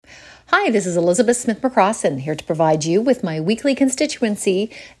Hi, this is Elizabeth Smith-McCrossin here to provide you with my weekly constituency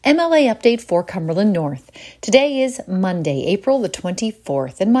MLA update for Cumberland North. Today is Monday, April the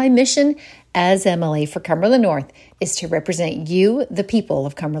 24th, and my mission as MLA for Cumberland North is to represent you, the people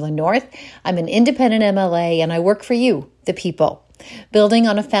of Cumberland North. I'm an independent MLA and I work for you, the people, building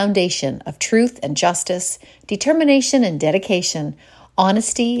on a foundation of truth and justice, determination and dedication,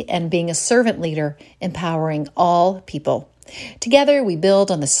 honesty, and being a servant leader, empowering all people. Together, we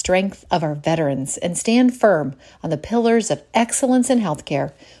build on the strength of our veterans and stand firm on the pillars of excellence in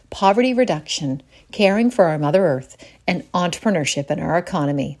healthcare, poverty reduction, caring for our Mother Earth, and entrepreneurship in our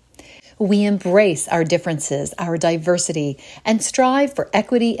economy. We embrace our differences, our diversity, and strive for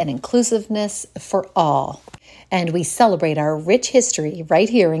equity and inclusiveness for all. And we celebrate our rich history right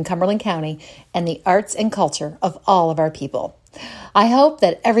here in Cumberland County and the arts and culture of all of our people. I hope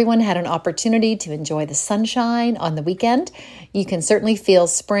that everyone had an opportunity to enjoy the sunshine on the weekend. You can certainly feel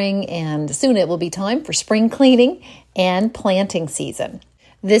spring, and soon it will be time for spring cleaning and planting season.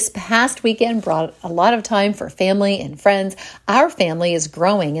 This past weekend brought a lot of time for family and friends. Our family is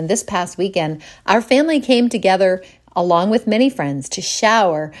growing, and this past weekend, our family came together along with many friends to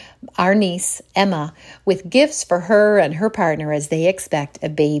shower our niece, Emma, with gifts for her and her partner as they expect a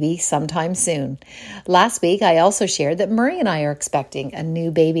baby sometime soon. Last week, I also shared that Murray and I are expecting a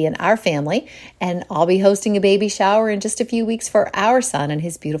new baby in our family, and I'll be hosting a baby shower in just a few weeks for our son and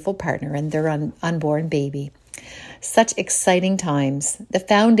his beautiful partner and their unborn baby. Such exciting times. The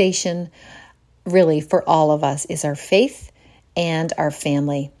foundation, really, for all of us is our faith and our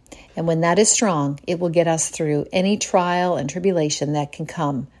family. And when that is strong, it will get us through any trial and tribulation that can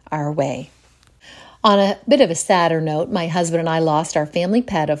come our way. On a bit of a sadder note, my husband and I lost our family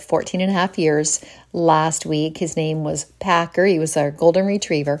pet of 14 and a half years last week. His name was Packer. He was our golden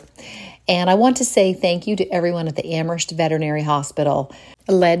retriever. And I want to say thank you to everyone at the Amherst Veterinary Hospital,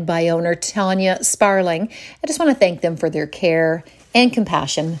 led by owner Tanya Sparling. I just want to thank them for their care and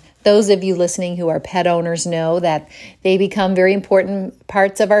compassion. Those of you listening who are pet owners know that they become very important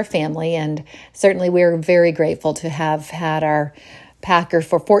parts of our family, and certainly we're very grateful to have had our Packer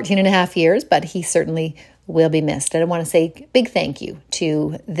for 14 and a half years, but he certainly will be missed. And I want to say big thank you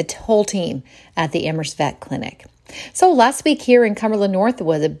to the whole team at the Amherst Vet Clinic. So last week here in Cumberland North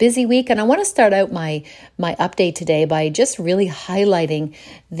was a busy week, and I want to start out my update today by just really highlighting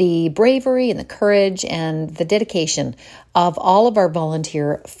the bravery and the courage and the dedication of all of our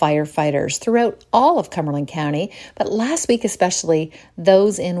volunteer firefighters throughout all of Cumberland County, but last week especially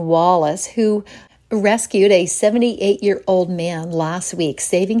those in Wallace who rescued a 78-year-old man last week,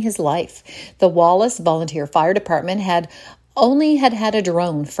 saving his life. The Wallace Volunteer Fire Department had a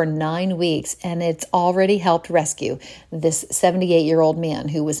drone for 9 weeks, and it's already helped rescue this 78-year-old man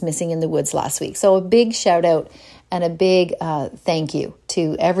who was missing in the woods last week. So a big shout out and a big thank you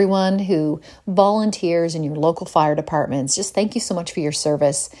to everyone who volunteers in your local fire departments. Just thank you so much for your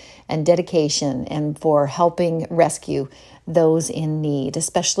service and dedication and for helping rescue those in need,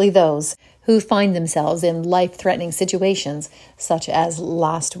 especially those who find themselves in life-threatening situations such as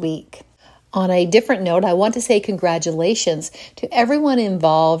last week. On a different note, I want to say congratulations to everyone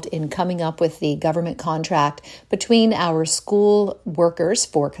involved in coming up with the government contract between our school workers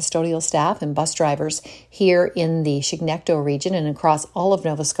for custodial staff and bus drivers here in the Chignecto region and across all of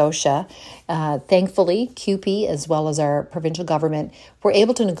Nova Scotia. Thankfully, CUPE as well as our provincial government were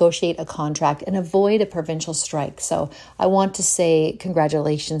able to negotiate a contract and avoid a provincial strike. So I want to say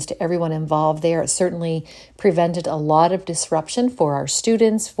congratulations to everyone involved there. It certainly prevented a lot of disruption for our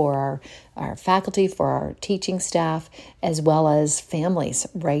students, for our faculty, for our teaching staff, as well as families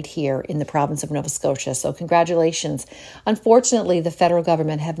right here in the province of Nova Scotia. So congratulations. Unfortunately, the federal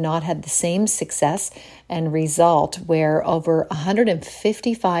government have not had the same success and result where over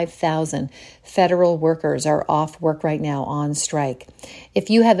 155,000 federal workers are off work right now on strike. If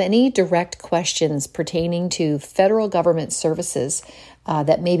you have any direct questions pertaining to federal government services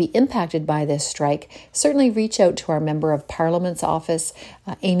that may be impacted by this strike, certainly reach out to our Member of Parliament's office.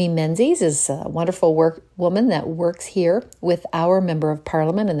 Amy Menzies is a wonderful woman that works here with our Member of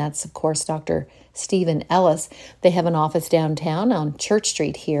Parliament, and that's, of course, Dr. Stephen Ellis. They have an office downtown on Church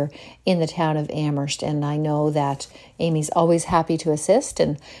Street here in the town of Amherst, and I know that Amy's always happy to assist,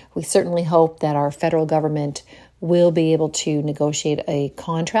 and we certainly hope that our federal government will be able to negotiate a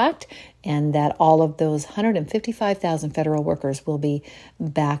contract and that all of those 155,000 federal workers will be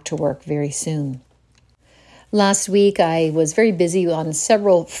back to work very soon. Last week, I was very busy on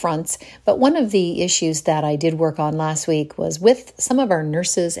several fronts, but one of the issues that I did work on last week was with some of our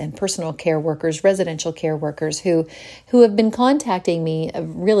nurses and personal care workers, residential care workers who have been contacting me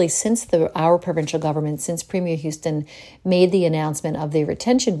really since our provincial government, since Premier Houston made the announcement of the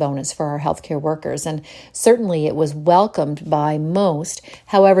retention bonus for our healthcare workers. And certainly it was welcomed by most.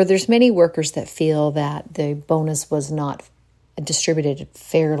 However, there's many workers that feel that the bonus was not distributed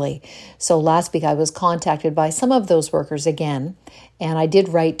fairly. So last week I was contacted by some of those workers again, and I did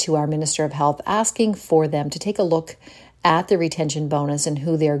write to our Minister of Health asking for them to take a look at the retention bonus and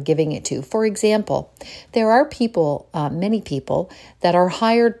who they're giving it to. For example, there are people, many people, that are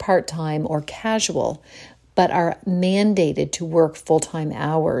hired part-time or casual, but are mandated to work full-time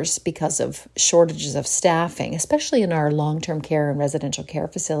hours because of shortages of staffing, especially in our long-term care and residential care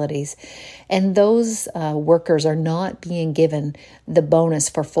facilities. And those workers are not being given the bonus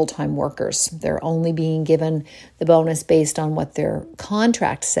for full-time workers. They're only being given the bonus based on what their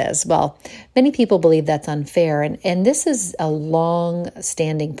contract says. Well, many people believe that's unfair, and this is a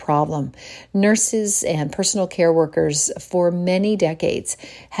long-standing problem. Nurses and personal care workers for many decades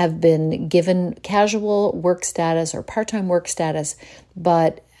have been given casual work status or part-time work status,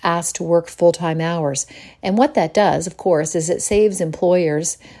 but asked to work full-time hours. And what that does, of course, is it saves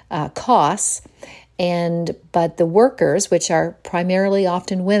employers costs, but the workers, which are primarily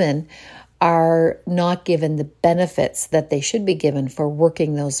often women, are not given the benefits that they should be given for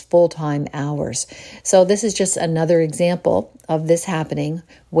working those full-time hours. So this is just another example of this happening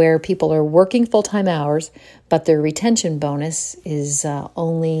where people are working full-time hours, but their retention bonus is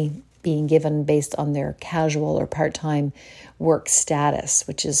only being given based on their casual or part-time work status,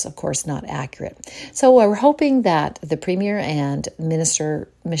 which is, of course, not accurate. So we're hoping that the Premier and Minister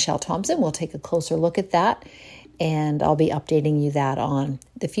Michelle Thompson will take a closer look at that, and I'll be updating you that on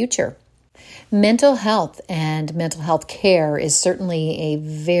the future. Mental health and mental health care is certainly a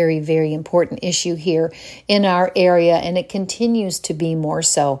very, very important issue here in our area, and it continues to be more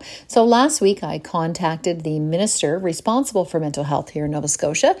so. So last week, I contacted the minister responsible for mental health here in Nova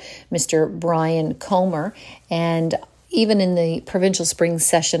Scotia, Mr. Brian Comer, and even in the provincial spring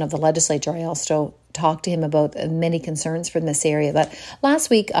session of the legislature, I also talked to him about many concerns from this area. But last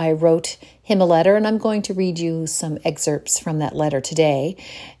week, I wrote him a letter, and I'm going to read you some excerpts from that letter today.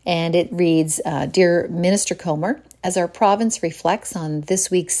 And it reads, Dear Minister Comer, as our province reflects on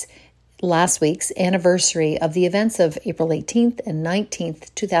last week's anniversary of the events of April 18th and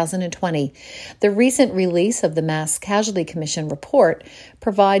 19th, 2020, the recent release of the Mass Casualty Commission report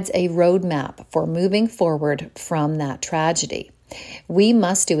provides a roadmap for moving forward from that tragedy. We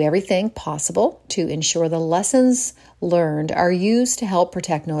must do everything possible to ensure the lessons learned are used to help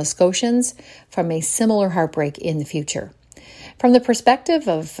protect Nova Scotians from a similar heartbreak in the future. From the perspective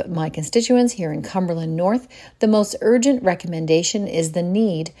of my constituents here in Cumberland North, the most urgent recommendation is the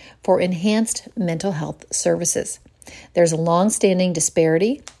need for enhanced mental health services. There's a long-standing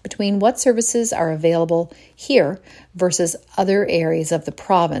disparity between what services are available here versus other areas of the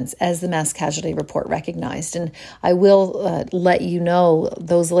province, as the Mass Casualty Report recognized. And I will let you know,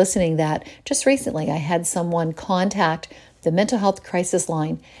 those listening, that just recently I had someone contact the mental health crisis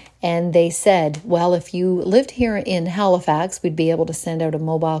line, and they said, well, if you lived here in Halifax, we'd be able to send out a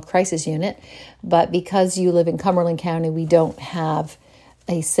mobile crisis unit, but because you live in Cumberland County, we don't have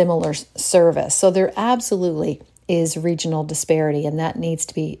a similar service. So there absolutely is regional disparity, and that needs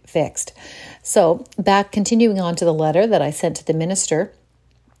to be fixed. So continuing on to the letter that I sent to the minister,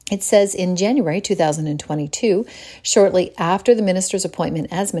 it says, in January 2022, shortly after the minister's appointment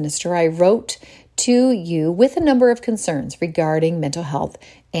as minister, I wrote to you with a number of concerns regarding mental health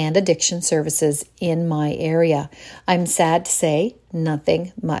and addiction services in my area. I'm sad to say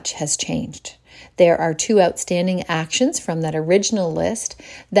nothing much has changed. There are 2 outstanding actions from that original list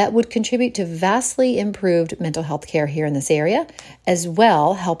that would contribute to vastly improved mental health care here in this area, as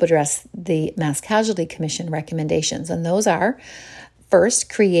well help address the Mass Casualty Commission recommendations. And those are, first,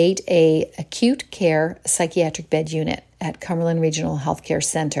 create a acute care psychiatric bed unit at Cumberland Regional Healthcare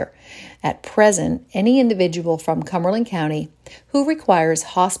Centre. At present, any individual from Cumberland County who requires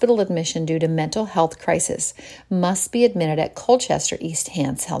hospital admission due to mental health crisis must be admitted at Colchester East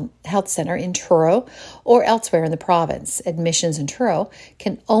Hants Health Centre in Truro or elsewhere in the province. Admissions in Truro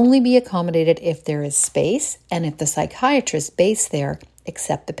can only be accommodated if there is space and if the psychiatrists based there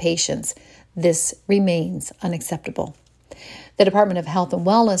accept the patients. This remains unacceptable. The Department of Health and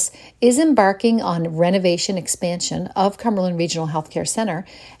Wellness is embarking on renovation expansion of Cumberland Regional Healthcare Centre,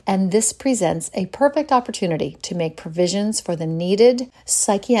 and this presents a perfect opportunity to make provisions for the needed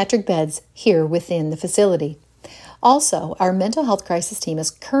psychiatric beds here within the facility. Also, our mental health crisis team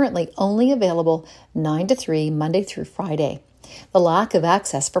is currently only available 9 to 3, Monday through Friday. The lack of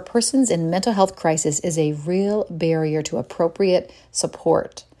access for persons in mental health crisis is a real barrier to appropriate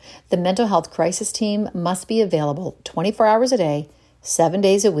support. The mental health crisis team must be available 24 hours a day, 7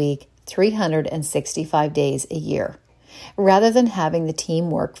 days a week, 365 days a year. Rather than having the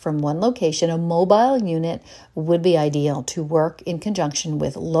team work from one location, a mobile unit would be ideal to work in conjunction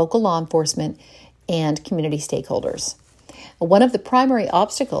with local law enforcement and community stakeholders. One of the primary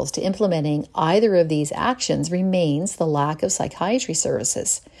obstacles to implementing either of these actions remains the lack of psychiatry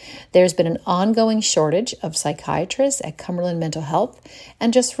services. There's been an ongoing shortage of psychiatrists at Cumberland Mental Health,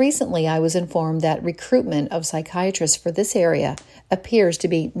 and just recently I was informed that recruitment of psychiatrists for this area appears to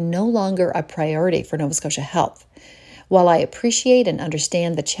be no longer a priority for Nova Scotia Health. While I appreciate and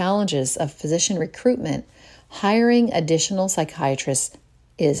understand the challenges of physician recruitment, hiring additional psychiatrists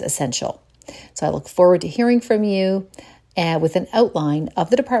is essential. So I look forward to hearing from you with an outline of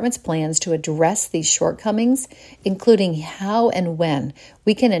the department's plans to address these shortcomings, including how and when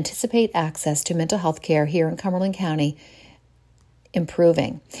we can anticipate access to mental health care here in Cumberland County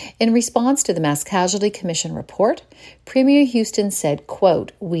improving. In response to the Mass Casualty Commission report, Premier Houston said,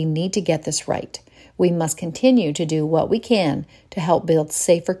 quote, "We need to get this right. We must continue to do what we can to help build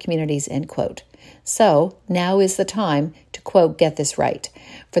safer communities," end quote. So now is the time to, quote, "get this right"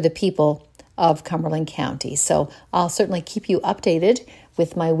 for the people of Cumberland County. So I'll certainly keep you updated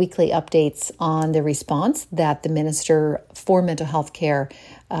with my weekly updates on the response that the Minister for Mental Health Care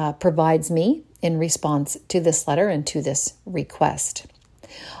provides me in response to this letter and to this request.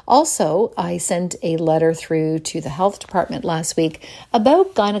 Also, I sent a letter through to the health department last week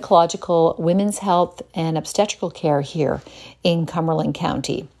about gynecological women's health and obstetrical care here in Cumberland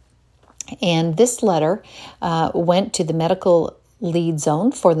County. And this letter went to the medical lead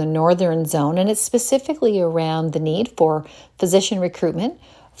zone for the northern zone, and it's specifically around the need for physician recruitment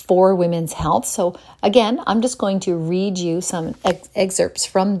for women's health. So again, I'm just going to read you some excerpts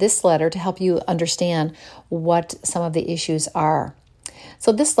from this letter to help you understand what some of the issues are.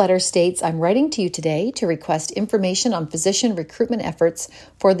 So this letter states, "I'm writing to you today to request information on physician recruitment efforts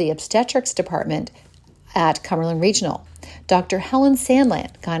for the obstetrics department at Cumberland Regional. Dr. Helen Sandland,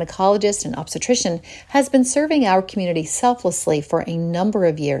 gynecologist and obstetrician, has been serving our community selflessly for a number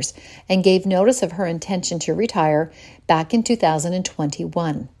of years and gave notice of her intention to retire back in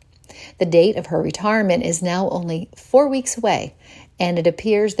 2021. The date of her retirement is now only 4 weeks away, and it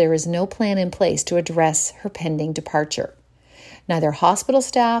appears there is no plan in place to address her pending departure. Neither hospital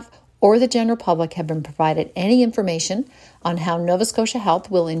staff or the general public have been provided any information on how Nova Scotia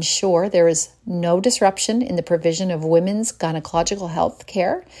Health will ensure there is no disruption in the provision of women's gynecological health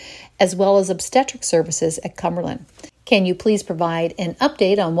care, as well as obstetric services at Cumberland. Can you please provide an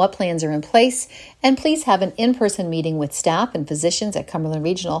update on what plans are in place, and please have an in-person meeting with staff and physicians at Cumberland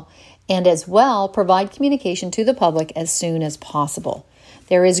Regional, and as well provide communication to the public as soon as possible.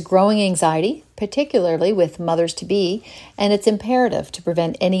 There is growing anxiety, particularly with mothers-to-be, and it's imperative to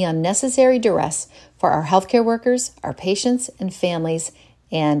prevent any unnecessary duress for our healthcare workers, our patients and families,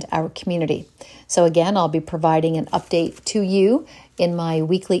 and our community." So again, I'll be providing an update to you in my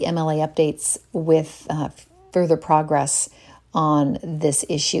weekly MLA updates with further progress on this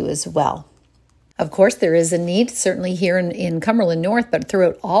issue as well. Of course, there is a need, certainly here in Cumberland North, but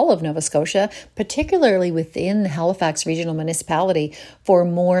throughout all of Nova Scotia, particularly within the Halifax Regional Municipality, for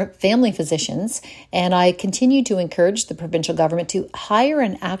more family physicians. And I continue to encourage the provincial government to hire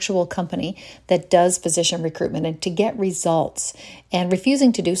an actual company that does physician recruitment and to get results. And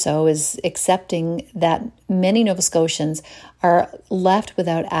refusing to do so is accepting that many Nova Scotians are left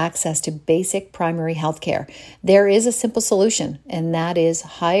without access to basic primary health care. There is a simple solution, and that is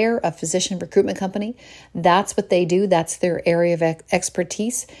hire a physician recruitment company. That's what they do. That's their area of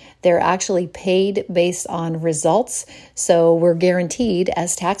expertise. They're actually paid based on results. So we're guaranteed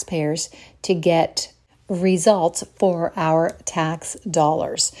as taxpayers to get results for our tax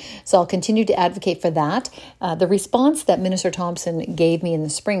dollars. So I'll continue to advocate for that. The response that Minister Thompson gave me in the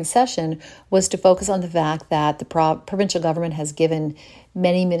spring session was to focus on the fact that the provincial government has given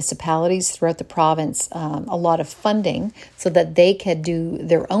many municipalities throughout the province a lot of funding so that they could do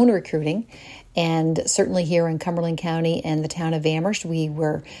their own recruiting. And certainly here in Cumberland County and the town of Amherst, we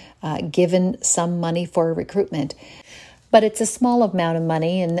were given some money for recruitment. But it's a small amount of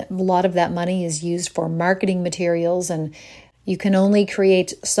money, and a lot of that money is used for marketing materials, and you can only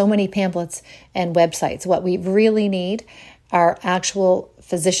create so many pamphlets and websites. What we really need are actual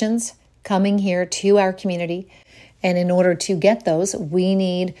physicians coming here to our community, and in order to get those, we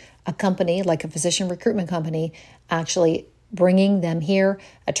need a company like a physician recruitment company actually bringing them here,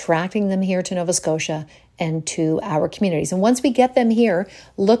 attracting them here to Nova Scotia, and to our communities. And once we get them here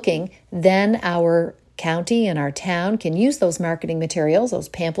looking, then our county and our town can use those marketing materials, those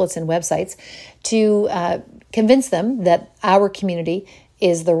pamphlets and websites, to convince them that our community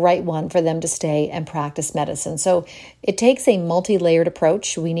is the right one for them to stay and practice medicine. So it takes a multi-layered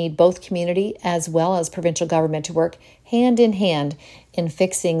approach. We need both community as well as provincial government to work hand in hand in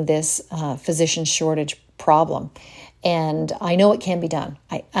fixing this physician shortage problem. And I know it can be done.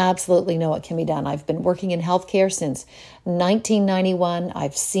 I absolutely know it can be done. I've been working in healthcare since 1991.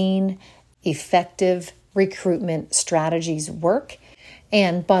 I've seen effective recruitment strategies work.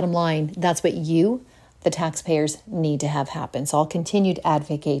 And bottom line, that's what you, the taxpayers, need to have happen. So I'll continue to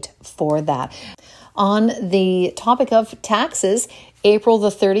advocate for that. On the topic of taxes, April the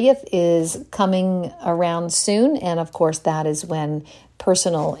 30th is coming around soon. And of course, that is when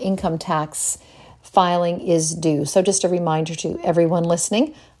personal income tax filing is due. So just a reminder to everyone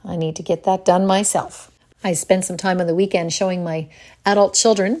listening, I need to get that done myself. I spent some time on the weekend showing my adult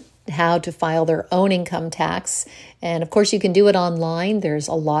children how to file their own income tax. And of course, you can do it online. There's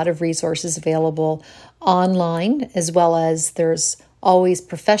a lot of resources available online, as well as there's always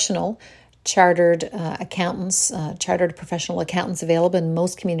professional chartered accountants, chartered professional accountants available in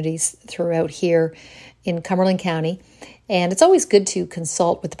most communities throughout here in Cumberland County. And it's always good to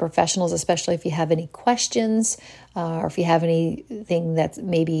consult with the professionals, especially if you have any questions or if you have anything that's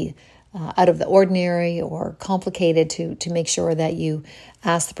maybe out of the ordinary or complicated, to make sure that you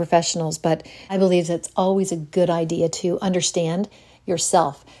ask the professionals. But I believe it's always a good idea to understand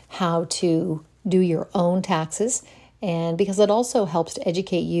yourself how to do your own taxes, and because it also helps to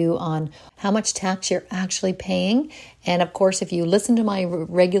educate you on how much tax you're actually paying. And of course, if you listen to my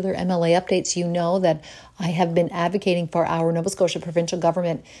regular MLA updates, you know that I have been advocating for our Nova Scotia provincial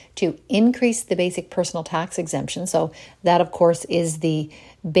government to increase the basic personal tax exemption. So that, of course, is the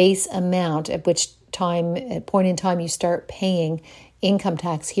base amount at point in time you start paying income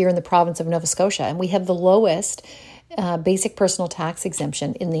tax here in the province of Nova Scotia. And we have the lowest basic personal tax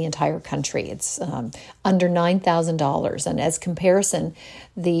exemption in the entire country. It's under $9,000. And as comparison,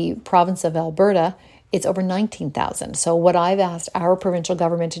 the province of Alberta, it's over $19,000. So what I've asked our provincial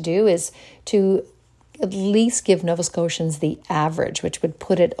government to do is to at least give Nova Scotians the average, which would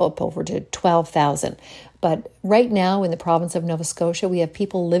put it up over to $12,000. But right now in the province of Nova Scotia, we have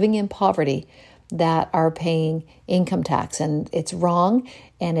people living in poverty that are paying income tax, and it's wrong,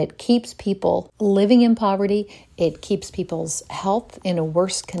 and it keeps people living in poverty. It keeps people's health in a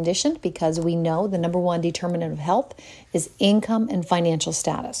worse condition, because we know the number one determinant of health is income and financial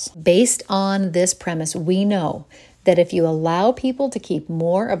status. Based on this premise, we know that if you allow people to keep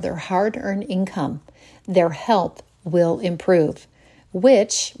more of their hard-earned income, their health will improve,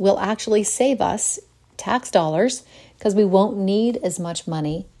 which will actually save us tax dollars, because we won't need as much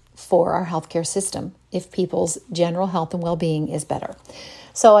money for our healthcare system if people's general health and well-being is better.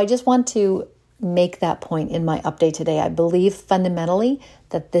 So I just want to make that point in my update today. I believe fundamentally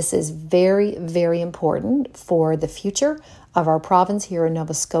that this is very, very important for the future of our province here in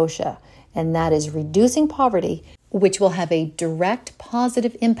Nova Scotia, and that is reducing poverty, which will have a direct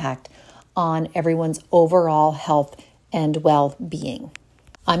positive impact on everyone's overall health and well-being.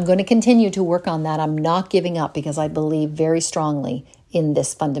 I'm going to continue to work on that. I'm not giving up, because I believe very strongly in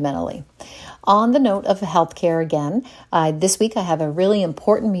this fundamentally. On the note of healthcare again, this week I have a really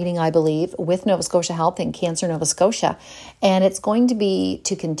important meeting, I believe, with Nova Scotia Health and Cancer Nova Scotia, and it's going to be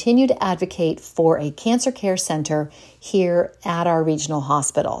to continue to advocate for a cancer care center here at our regional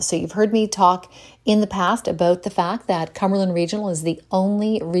hospital. So you've heard me talk in the past about the fact that Cumberland Regional is the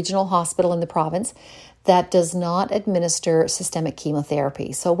only regional hospital in the province that does not administer systemic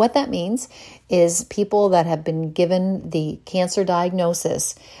chemotherapy. So what that means is people that have been given the cancer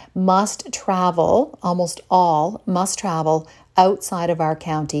diagnosis must travel, almost all must travel outside of our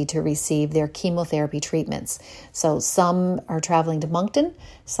county to receive their chemotherapy treatments. So some are traveling to Moncton,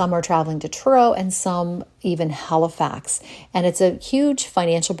 some are traveling to Truro, and some even Halifax. And it's a huge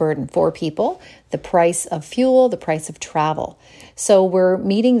financial burden for people, the price of fuel, the price of travel. So we're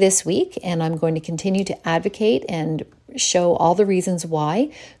meeting this week, and I'm going to continue to advocate and show all the reasons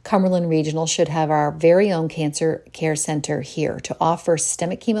why Cumberland Regional should have our very own cancer care center here to offer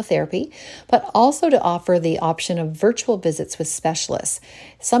systemic chemotherapy, but also to offer the option of virtual visits with specialists.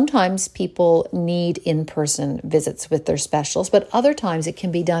 Sometimes people need in-person visits with their specialists, but other times it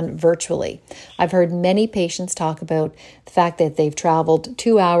can be done virtually. I've heard many patients talk about the fact that they've traveled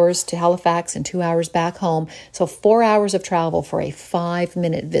 2 hours to Halifax and 2 hours back home, so 4 hours of travel for a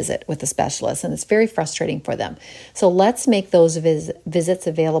 5-minute visit with a specialist, and it's very frustrating for them. So let's make those visits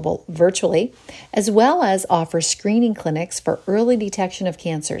available virtually, as well as offer screening clinics for early detection of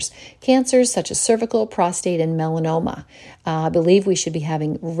cancers such as cervical, prostate, and melanoma. I believe we should be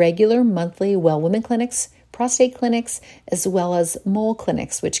having regular monthly well women clinics, prostate clinics, as well as mole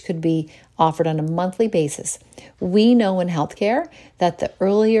clinics, which could be offered on a monthly basis. We know in healthcare that the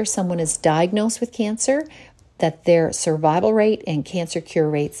earlier someone is diagnosed with cancer, that their survival rate and cancer cure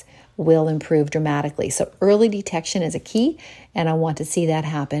rates will improve dramatically. So early detection is a key, and I want to see that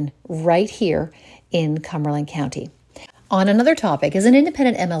happen right here in Cumberland County. On another topic, as an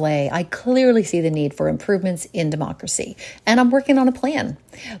independent MLA, I clearly see the need for improvements in democracy, and I'm working on a plan.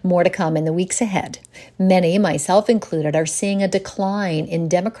 More to come in the weeks ahead. Many, myself included, are seeing a decline in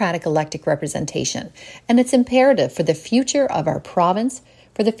Democratic elected representation, and it's imperative for the future of our province,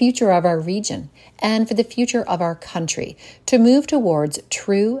 for the future of our region, and for the future of our country to move towards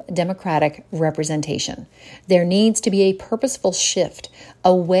true democratic representation. There needs to be a purposeful shift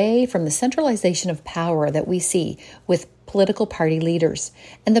away from the centralization of power that we see with political party leaders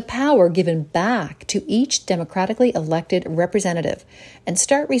and the power given back to each democratically elected representative, and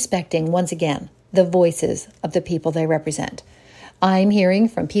start respecting, once again, the voices of the people they represent. I'm hearing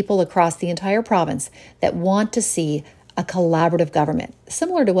from people across the entire province that want to see a collaborative government,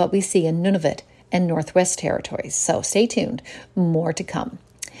 similar to what we see in Nunavut and Northwest Territories. So stay tuned, more to come.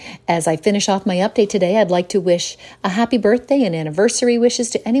 As I finish off my update today, I'd like to wish a happy birthday and anniversary wishes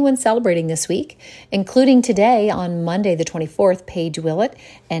to anyone celebrating this week, including today on Monday the 24th, Paige Willett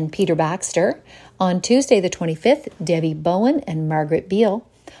and Peter Baxter. On Tuesday the 25th, Debbie Bowen and Margaret Beale.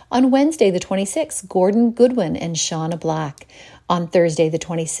 On Wednesday the 26th, Gordon Goodwin and Shauna Black. On Thursday the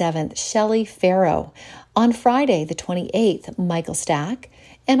 27th, Shelley Farrow. On Friday the 28th, Michael Stack.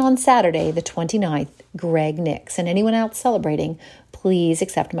 And on Saturday the 29th, Greg Nix. And anyone else celebrating, please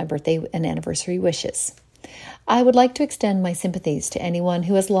accept my birthday and anniversary wishes. I would like to extend my sympathies to anyone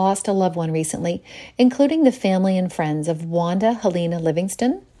who has lost a loved one recently, including the family and friends of Wanda Helena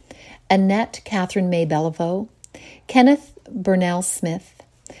Livingston, Annette Catherine May Beliveau, Kenneth Burnell Smith,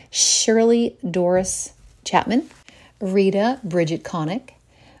 Shirley Doris Chapman, Rita Bridget Connick,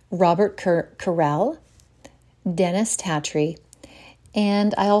 Robert Carell, Dennis Tatry,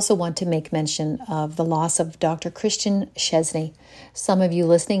 and I also want to make mention of the loss of Dr. Christian Chesney. Some of you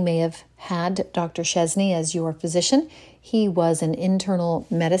listening may have had Dr. Chesney as your physician. He was an internal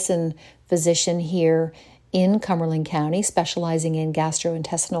medicine physician here in Cumberland County, specializing in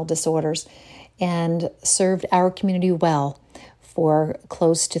gastrointestinal disorders, and served our community well for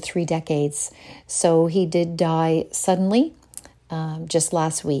close to 3 decades. So he did die suddenly just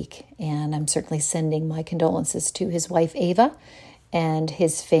last week, and I'm certainly sending my condolences to his wife Ava and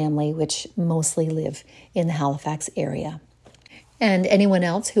his family, which mostly live in the Halifax area. And anyone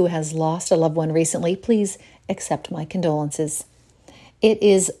else who has lost a loved one recently, please accept my condolences. It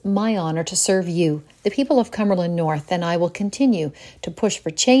is my honor to serve you, the people of Cumberland North, and I will continue to push for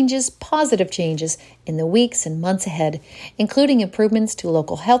changes, positive changes, in the weeks and months ahead, including improvements to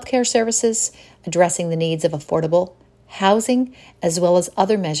local healthcare services, addressing the needs of affordable housing, as well as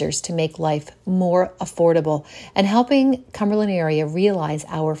other measures to make life more affordable and helping Cumberland area realize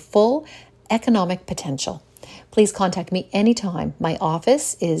our full economic potential. Please contact me anytime. My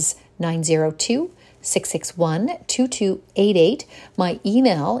office is 902-661-2288. My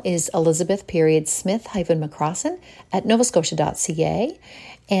email is elizabeth.smith-mccrossin at novascotia.ca.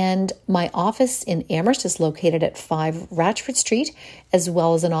 And my office in Amherst is located at 5 Ratchford Street, as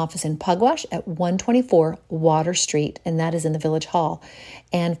well as an office in Pugwash at 124 Water Street, and that is in the Village Hall.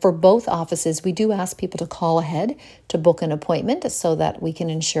 And for both offices, we do ask people to call ahead to book an appointment so that we can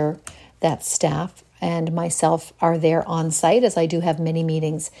ensure that staff and myself are there on site, as I do have many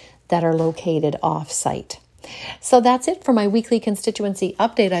meetings that are located off site. So that's it for my weekly constituency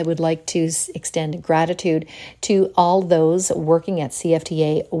update. I would like to extend gratitude to all those working at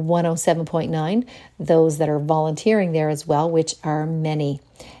CFTA 107.9, those that are volunteering there as well, which are many,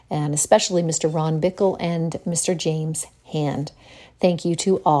 and especially Mr. Ron Bickle and Mr. James Hand. Thank you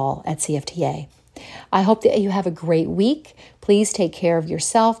to all at CFTA. I hope that you have a great week. Please take care of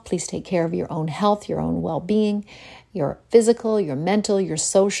yourself. Please take care of your own health, your own well-being, your physical, your mental, your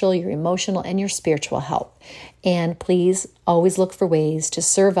social, your emotional, and your spiritual health. And please always look for ways to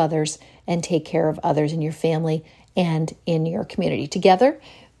serve others and take care of others in your family and in your community. Together,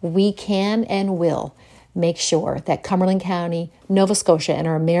 we can and will make sure that Cumberland County, Nova Scotia, and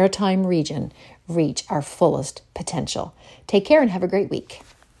our maritime region reach our fullest potential. Take care and have a great week.